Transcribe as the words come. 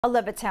A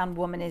Levittown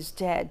woman is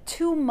dead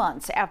 2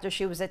 months after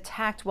she was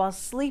attacked while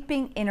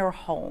sleeping in her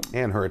home.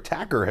 And her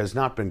attacker has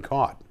not been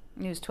caught.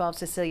 News 12's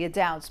Cecilia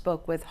Dowd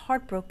spoke with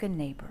heartbroken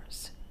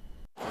neighbors.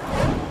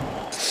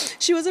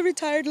 She was a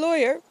retired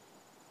lawyer,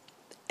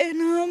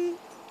 and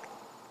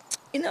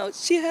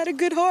she had a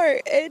good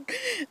heart, and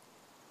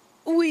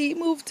we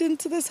moved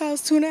into this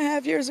house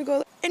 2.5 years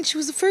ago, and she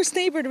was the first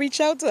neighbor to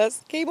reach out to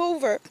us, came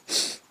over,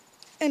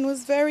 and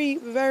was very,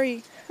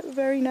 very,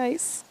 very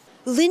nice.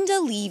 Linda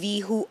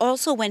Levy, who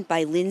also went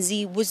by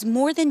Lindsay, was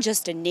more than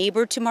just a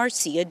neighbor to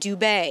Marcia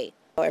Dubé.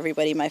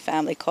 Everybody in my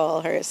family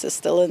called her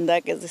Sister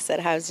Linda because they said,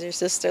 "How's your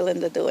sister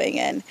Linda doing?"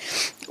 And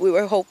we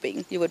were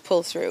hoping you would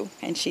pull through,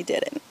 and she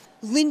didn't.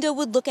 Linda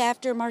would look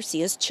after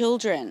Marcia's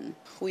children.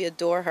 We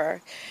adore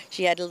her.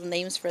 She had little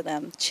names for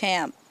them: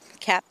 Champ,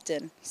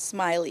 Captain,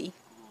 Smiley.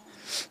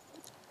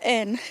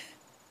 And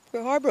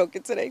we're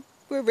heartbroken today.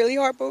 We're really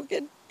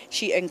heartbroken.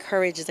 She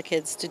encouraged the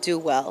kids to do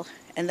well,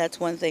 and that's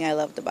one thing I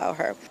loved about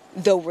her.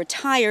 Though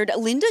retired,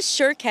 Linda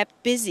sure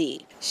kept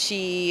busy.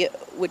 She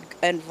would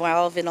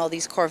involve in all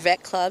these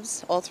Corvette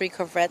clubs, all 3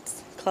 Corvette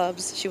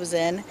clubs she was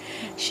in.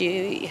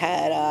 She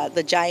had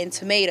the giant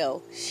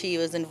tomato. She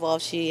was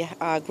involved. She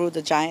grew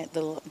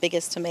the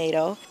biggest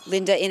tomato.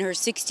 Linda, in her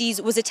 60s,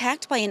 was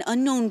attacked by an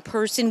unknown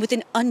person with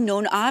an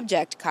unknown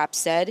object, cops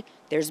said.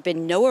 There's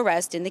been no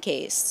arrest in the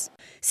case.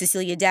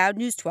 Cecilia Dowd,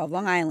 News 12,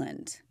 Long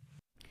Island.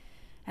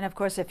 And of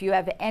course, if you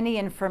have any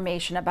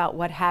information about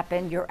what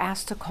happened, you're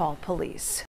asked to call police.